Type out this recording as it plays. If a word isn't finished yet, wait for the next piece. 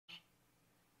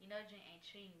know you ain't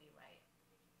treating me right.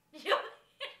 You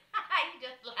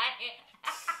just like it.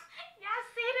 Y'all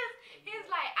see this? He's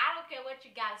like, I don't care what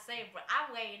you gotta say, bro.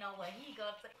 I'm waiting on what he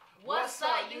gonna say. What's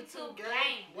up, YouTube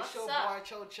gang? What's your up? Boy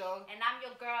Cho-Cho. And I'm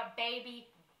your girl, Baby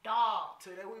Dog.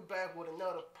 Today we back with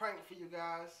another prank for you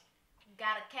guys.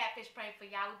 Got a catfish prank for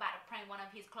y'all. We about to prank one of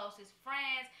his closest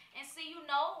friends and see,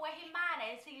 where he mind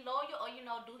at. Is he loyal or,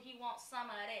 do he want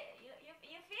some of that?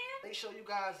 You feel? Make sure you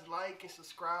guys like and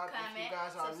subscribe. Comment, if you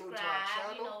guys are new to our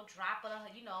channel. Drop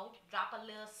a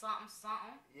little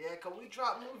something. Yeah, because we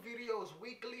drop new videos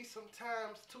weekly,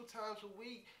 sometimes 2 times a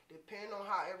week, depending on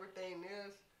how everything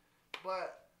is.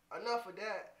 But enough of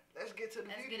that. Let's get to the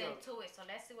video. Let's get into it. So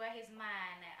let's see where his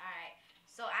mind at. All right.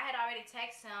 So I had already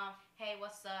texted him, hey,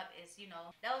 what's up? It's,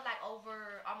 that was like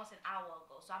over almost an hour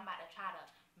ago. So I'm about to try to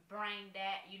bring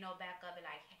that, back up and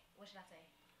like, what should I say?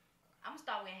 I'm going to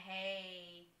start with,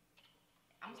 hey.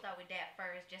 I'm going to start with that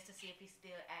first just to see if he's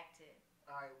still active.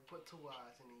 All right, we'll put 2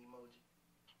 eyes in the emoji.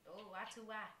 Oh, why 2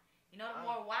 eyes? The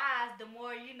more wise, the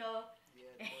more, Yeah,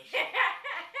 the more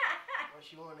once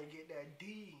you want to get that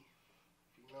D,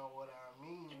 if you know what I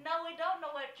mean. No, we don't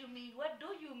know what you mean. What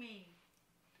do you mean?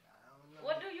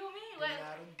 What do you mean?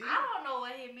 I don't know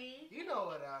what he means. You know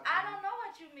what I mean. I don't know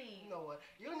what you mean.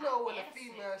 You know when a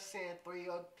female saying 3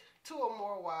 or 2 or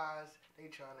more wives, they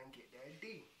trying to get that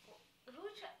D.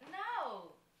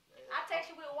 No. I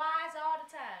text you with wise all the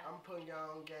time. I'm putting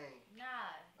y'all on game.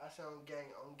 Nah. I say on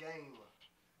game, on gamer.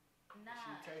 Nah.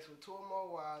 She texts with 2 or more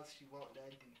wives, she want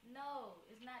that D. No,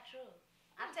 it's not true.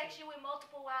 I text you with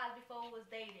multiple wives before we was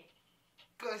dating.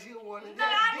 Cause you wanted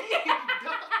that D.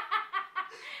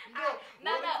 No.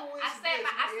 I set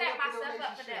myself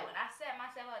up for that one. I set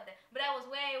myself up there. But that was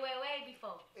way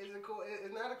before. It's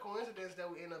not a coincidence that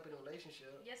we end up in a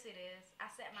relationship. Yes, it is.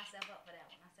 I set myself up for that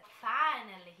one. I said,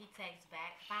 finally, he texts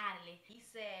back. Finally. He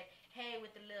said, hey,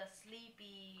 with the little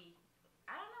sleepy.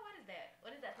 I don't know. What is that?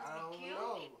 What is that? Supposed to be cute?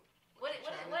 Know. What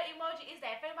emoji is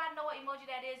that? If anybody know what emoji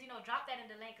that is, drop that in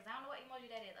the link. Because I don't know what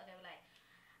emoji that is. Okay, like,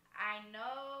 I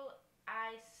know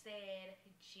I said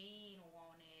Jean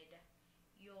wanted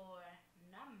your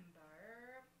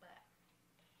number, but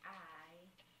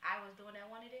I was the one that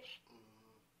wanted it.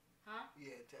 Huh?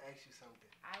 Yeah, to ask you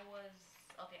something. I was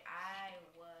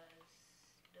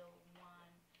the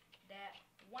one that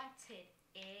wanted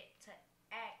it to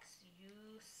ask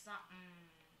you something.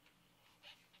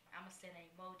 I'ma send an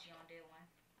emoji on that one.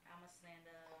 I'ma send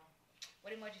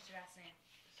what emoji should I send?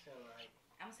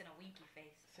 I'ma send a winky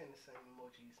face. Send the same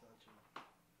emoji you sent you.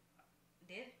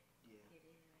 Did? Yeah. It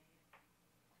is.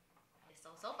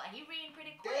 So far he reading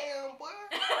pretty quick. Damn, boy.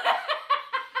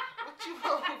 What you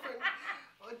on, bro?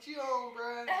 What you on,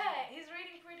 bro? He's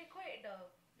reading pretty quick though.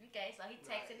 Okay, so he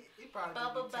texting. He probably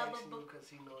be texting you because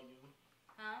he know you.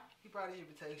 Huh? He probably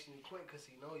should be texting you quick because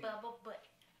he know you.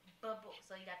 Bubble.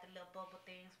 So you got the little bubble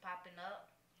things popping up.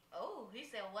 Oh, he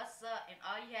said, "What's up?" And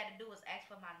all you had to do was ask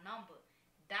for my number.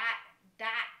 Dot.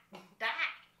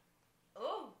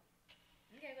 Oh.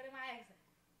 Okay, what am I asking?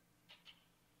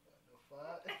 What the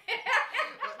fuck?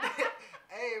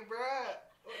 Hey, bruh.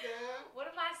 What the hell? What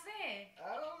am I saying?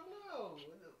 I don't know.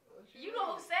 What you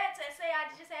know who said to say I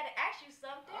just had to ask you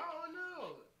something? I don't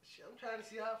know. I'm trying to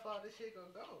see how far this shit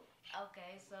gonna go.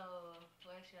 Okay, so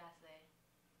what should I say?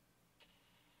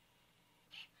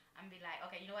 I'm gonna be like,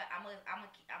 okay, you know what? I'm gonna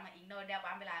ignore that, but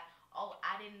I'm gonna be like, oh,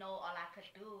 I didn't know all I could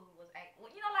do was ask.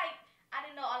 Well, like I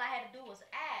didn't know all I had to do was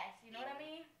ask. You know what I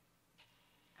mean?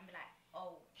 I'm gonna be like,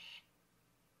 oh,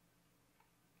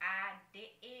 I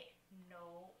didn't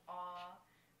know all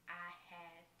I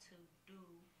had to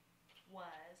do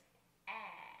was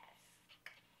ask.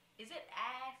 Is it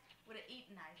ask with an E?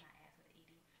 No, it's not ask with an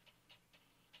ED.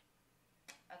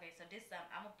 Okay, so this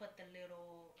I'm gonna put the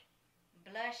little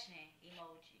blushing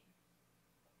emoji.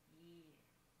 Yeah.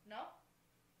 No?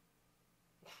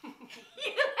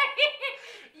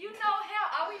 You know how?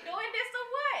 Are we doing this or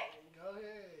what? Go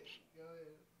ahead.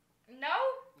 No?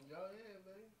 Go ahead,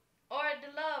 baby. Or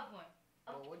the loved one?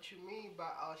 Well, what you mean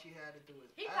by all she had to do is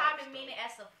he ask, probably mean it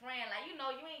as a friend. Like, you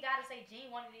ain't gotta say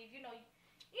Jean wanted it.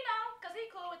 Cause he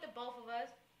cool with the both of us.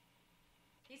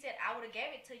 He said, I would have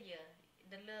gave it to you.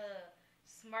 The little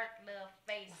smirk, little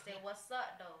face said, what's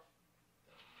up, though?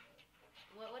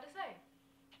 What it say?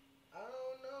 I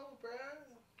don't know, bruh.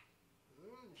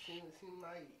 Seem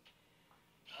like,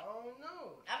 I don't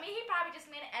know. I mean, he probably just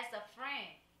meant it as a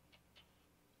friend.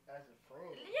 As a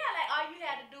friend? Yeah, like all you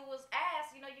had to do was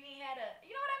ask. You ain't had to,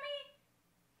 you know what I mean?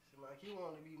 Seem like he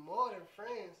wanted to be more than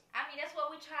friends. I mean, that's what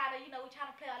we try to, we try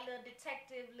to play our little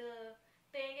detective little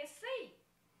thing and see.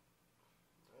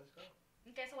 Let's go.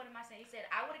 Okay, so what am I saying? He said,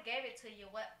 I would have gave it to you.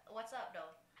 What's up,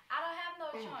 though? I don't have no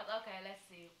choice. Okay, let's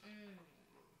see.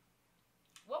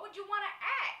 What would you want to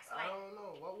ask? I don't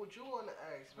know. What would you want to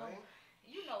ask, man?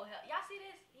 You know help. Y'all see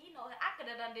this? You know help. I could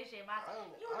have done this shit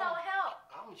myself. Help.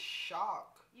 I'm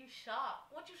shocked. You shocked?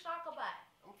 What you shocked about?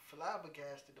 I'm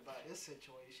flabbergasted about this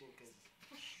situation because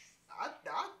I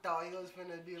thought he was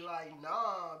finna be like,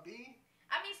 nah, B.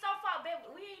 I mean, so far, babe,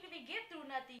 we ain't even get through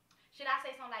nothing. Should I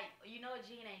say something like, you know,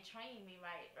 Gene ain't trained me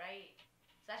right?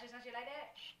 Should I say some shit like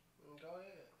that? Go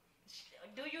ahead.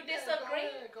 Do you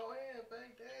disagree? Go ahead,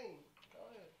 babe. Dang. Go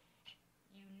ahead.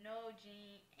 You know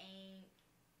Gene ain't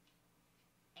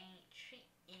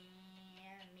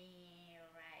treating me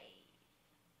right.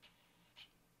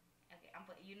 Okay,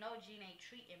 you know Gene ain't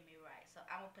treating me right. So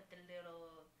I'm gonna put the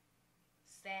little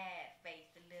sad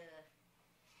face, the little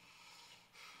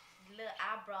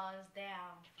eyebrows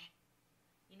down.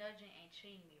 You know Gene ain't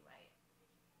treating me right.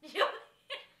 You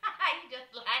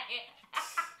just like it.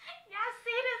 Y'all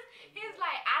see this? He's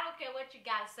like, I don't care what you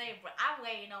gotta say, bro. I'm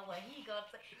waiting on what he gonna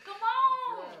say. Come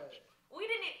on. Bruh. We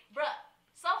didn't, bruh.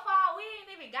 So far, we ain't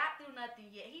even got through nothing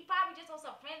yet. He probably just on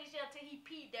some friendly shit until he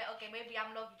peeped that, okay, maybe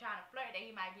I'm low-key trying to flirt, that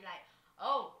he might be like,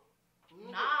 oh,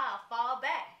 nah, fall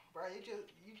back. Bro, you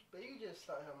just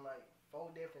saw him like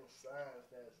 4 different signs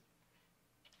that's...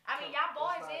 I mean, y'all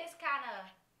boys is kind of,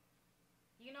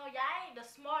 you know, y'all ain't the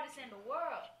smartest in the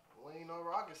world. We ain't no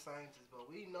rocket scientists, but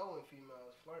we know when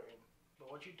females flirting.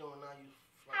 But what you doing now, you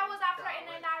flirting. How was I flirting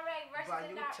indirect versus indirect? By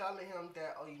you indirect? telling him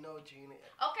that, oh, you know, Gina.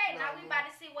 Okay, now we about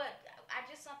to see what, I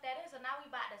just sunk that in, so now we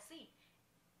about to see.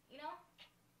 You know?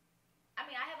 I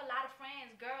mean, I have a lot of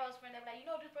friends, girls, friends that be like, you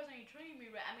know, this person ain't treating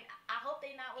me right. I mean, I hope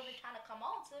they not wasn't trying to come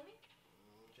on to me.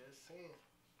 Just saying.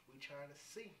 We trying to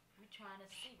see. We trying to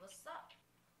see what's up.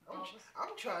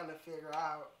 I'm trying to figure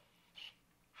out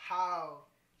how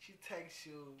she takes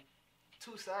you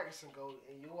 2 seconds ago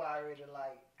and you already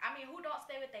like... I mean, who don't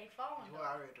stay with their phone, You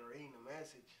already reading the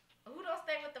message. Who don't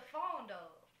stay with the phone,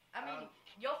 though? I mean,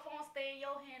 your phone stay in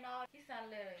your hand all... He sound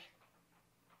little...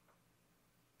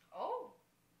 Oh.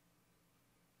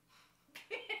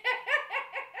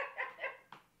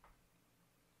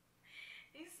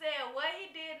 He said what he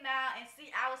did now, and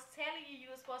see, I was telling you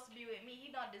was supposed to be with me.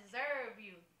 He don't deserve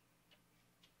you.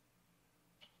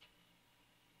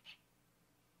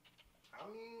 I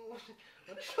mean, what you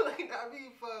like that be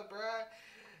for, bruh?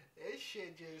 This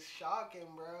shit just shocking,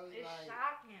 bro. It's like,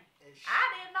 shocking. I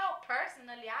didn't know,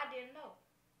 personally, I didn't know.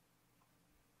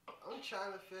 I'm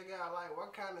trying to figure out, like,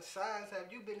 what kind of signs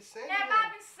have you been sending? Have I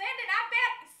been sending? I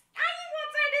bet. I ain't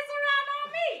gonna turn this around on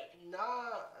me.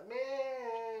 Nah,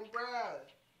 man, bruh.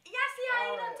 Y'all see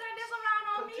how you done turn this around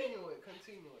on me?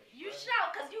 Continue it. You sure?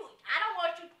 Cause I don't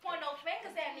want you to point no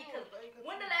fingers at me. Cause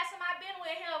when the last time I been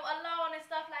with him alone and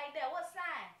stuff like that? What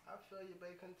sign? I feel you,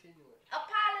 babe. Continue it.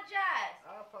 Apologize.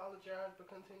 I apologize, but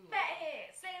continue.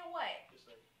 Fathead, saying what? Just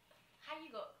say. How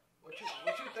you go? What you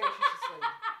think she should say?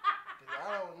 Cause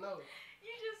I don't know.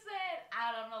 You just said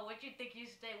I don't know. What you think you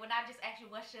should say? When I just asked you,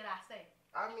 what should I say?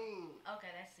 I mean.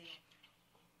 Okay, let's see.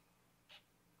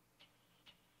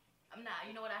 Nah,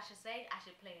 you know what I should say? I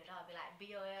should play it off. Be like,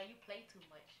 BOL, you play too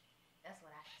much. That's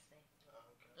what I should say.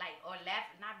 Okay. Like, or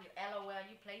laugh, not be LOL,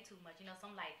 you play too much. You know,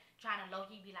 some like trying to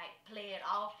low-key be like, play it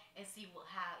off and see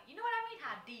how, you know what I mean?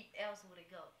 How deep else would it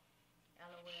go?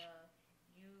 LOL,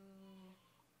 you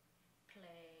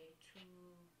play too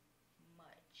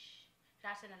much.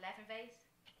 Should I send a laughing face?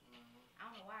 I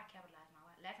don't know why I capitalized my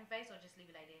laughing face, or just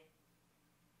leave it like that?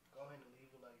 Go ahead and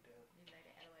leave it like that. Leave it like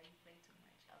that. LOL, you play too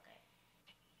much. Okay.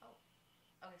 Oh.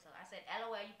 Okay, so I said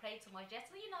LOL, you play too much. Just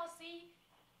so you know, see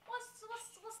what's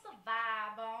the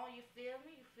vibe on? You feel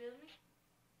me? You feel me?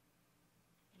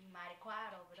 You mighty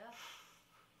quiet over there.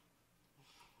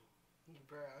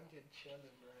 Bruh, I'm just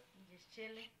chilling, bruh. You just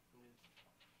chilling?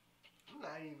 I'm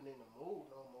not even in the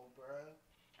mood no more, bruh.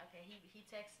 Okay, he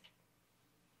texted.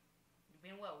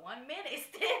 Been what, 1 minute? It's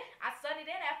still, I studied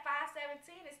in at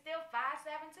 5:17. It's still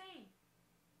 5:17.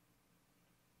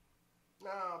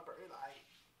 Nah, bro, like,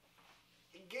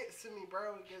 it gets to me,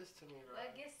 bro. It gets to me, bro.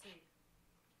 What gets to you?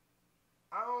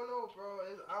 I don't know, bro.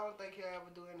 I don't think he'll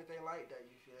ever do anything like that,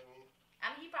 you feel me?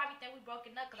 I mean, he probably think we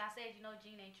broken up because I said, you know,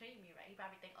 Gene ain't treating me right. He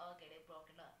probably think, oh, okay, they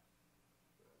broken up.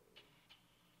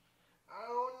 I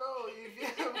don't know, you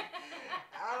feel me?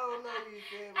 I don't know, you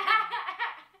feel me?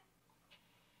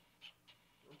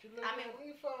 What you looking at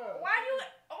me for? Why you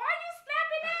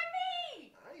snapping at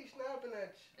me? I ain't snapping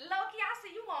at you. Loki, I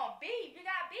see you want beef. You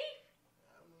got beef?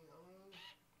 I mean,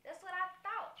 that's what I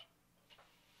thought.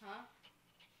 Huh?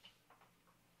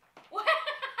 What?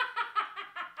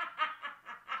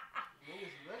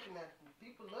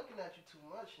 People looking at you too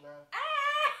much now.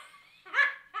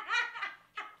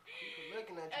 People looking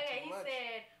looking at you Okay, too much. he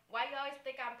said, why you always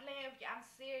think I'm playing with you? I'm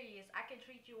serious. I can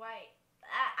treat you right.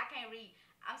 I can't read.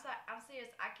 I'm sorry. I'm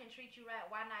serious. I can treat you right.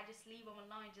 Why not just leave him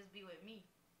alone and just be with me?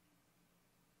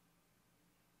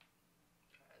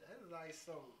 That's like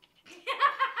some.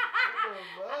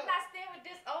 I'm not staying with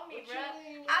this on me, bro.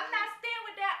 I'm not staying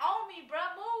with that on me, bro.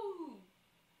 Move.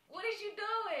 What is you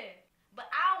doing?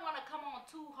 But I don't want to come on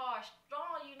too hard,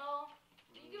 strong, you know.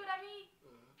 You get what I mean?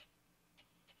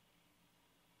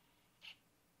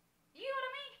 You know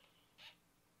what I mean?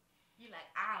 You like,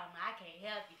 I don't know, I can't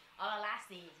help you. All I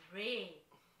see is red.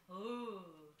 Ooh.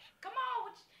 Come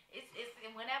on. It's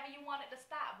whenever you want it to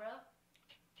stop, bro.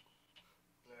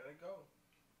 Let it go.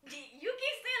 You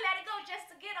can still let it go just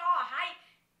to get all hype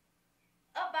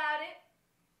about it.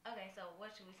 Okay, so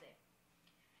what should we say?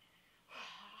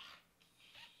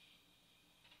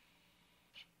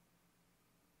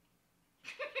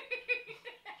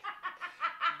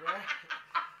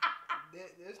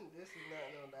 This is not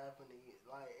no laughing.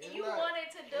 Like you wanted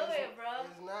to do it, bro.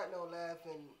 It's not no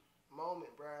laughing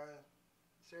moment, bro.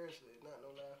 Seriously, it's not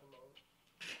no laughing moment.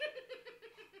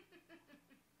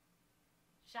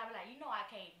 Shall be like, you know I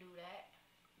can't do that.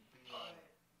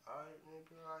 Alright,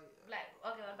 nigga, alright. Like,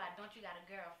 okay, what about don't you got a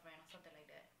girlfriend or something like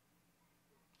that?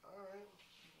 Alright.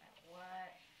 Like,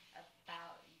 what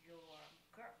about your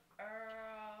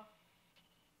girl?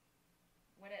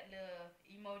 What that little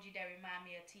emoji that remind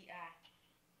me of T.I.?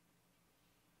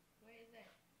 Where is that?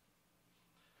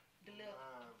 The little.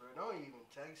 Nah, bro, don't even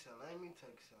take some. Let me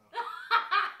take some.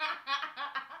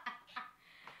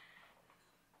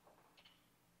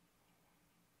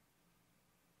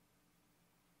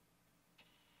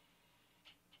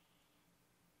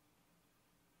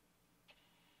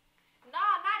 No,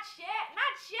 not yet.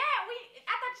 Not yet.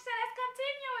 I thought you said let's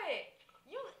continue it.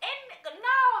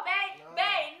 No, babe. No.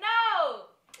 Babe,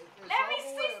 no. Let me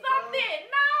see with, something.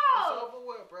 Bro. No. It's over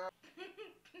with, bro.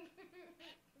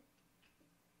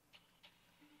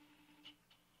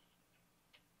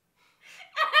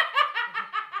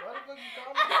 What the fuck you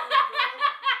calling for, bro?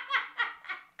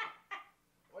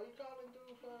 What you calling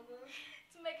dude for, bro?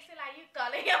 To make it seem like you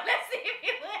calling him. Let's see if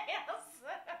he will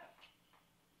answer.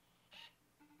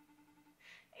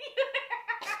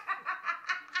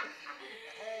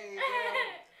 Hey, bro.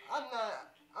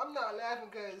 I'm not laughing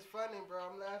because it's funny, bro.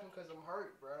 I'm laughing because I'm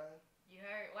hurt, bro. You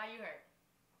hurt? Why you hurt?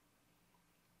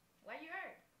 Why you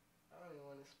hurt? I don't even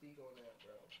want to speak on that,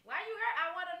 bro. Why you hurt?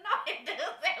 I want to know.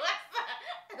 Dude, say what's up.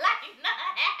 Like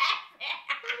nothing.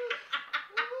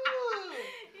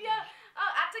 Yeah.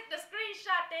 Oh, I took the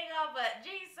screenshot thing off, but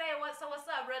G said, what's up,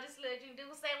 bro? This little G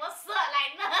dude say, what's up?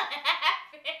 Like nothing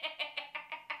happened.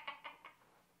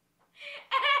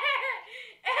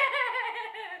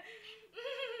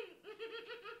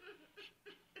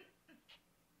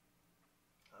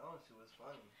 I don't see what's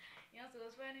funny. You don't see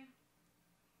what's funny?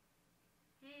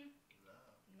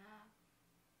 Nah.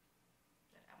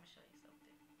 I'm gonna show you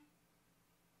something.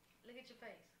 Look at your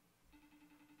face.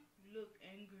 You look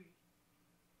angry.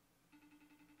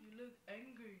 You look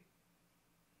angry.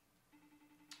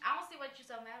 I don't see what you're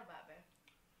so mad about, man.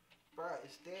 Bro,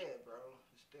 it's dead, bro.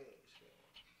 It's dead. It's dead.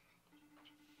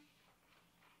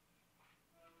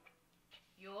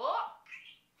 Yo.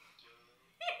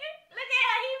 Look at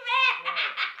how he mad.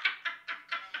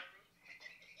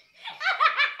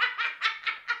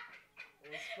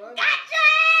 It's funny. Gotcha!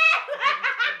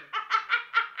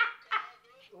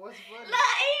 What's funny?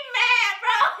 Look, he mad,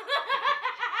 bro.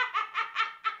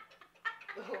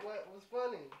 What's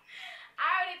funny? I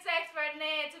already text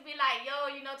Ferdinand to be like, yo,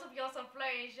 you know, to be on some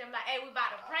flirting shit. I'm like, hey, we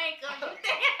about to prank him.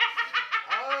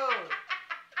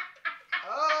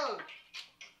 Oh.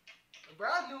 Bro,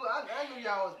 I knew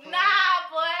y'all was playing. Nah,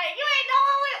 boy. You ain't know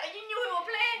you knew we were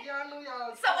playing? Yeah, I knew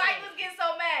y'all was So why playing. you was getting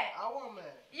so mad? I wasn't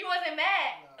mad. You wasn't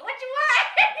mad? No. What you want?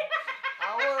 I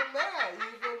wasn't mad.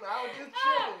 You feel me? I was just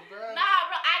chilling, bro.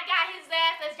 Nah, bro. I got his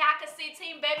ass, as y'all can see,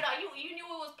 Team Baby Doll. You knew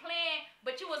we was playing,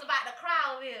 but you was about to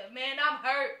cry over here. Man, I'm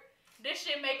hurt. This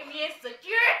shit making me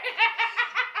insecure.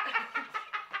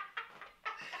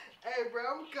 Hey, bro,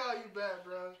 I'm gonna call you back,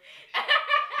 bro.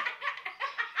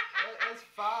 That's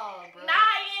foul, bro.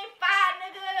 Nah, he ain't fine,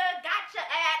 nigga. Got your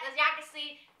ass, as y'all can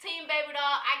see, Team Baby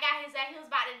Doll. I got his ass. He was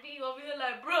about to be over here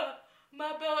like, bro,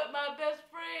 my best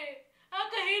friend. How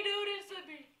could he do this to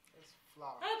me? That's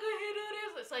flawed. How could he do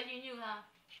this? So you knew, huh?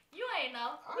 You ain't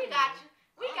know. I We knew. got you.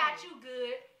 We I got knew. you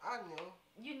good. I knew.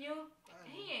 You knew? I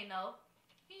knew. He ain't know.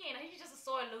 He ain't know. He's just a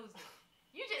sore loser.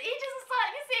 He just a sore.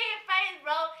 You see his face,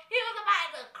 bro. He was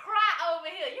about to cry over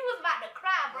here. You was about to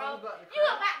cry, bro. I was about to You cry.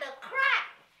 was about to cry.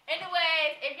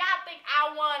 Anyways, if y'all think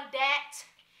I won that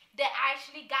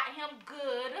actually got him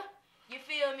good. You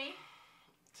feel me?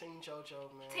 Team Chocho,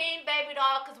 man. Team Baby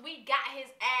Doll, cause we got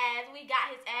his ass.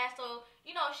 So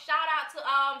shout out to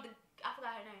I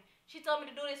forgot her name. She told me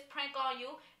to do this prank on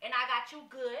you, and I got you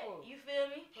good. Oh. You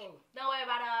feel me? Oh. Don't worry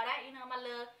about all that. My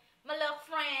little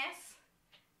friends.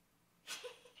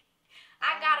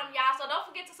 I got them, y'all. So don't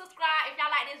forget to subscribe if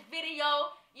y'all like this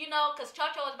video. Cause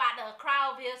Chocho was about to cry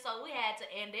over here, so we had to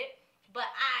end it. But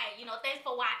thanks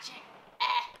for watching.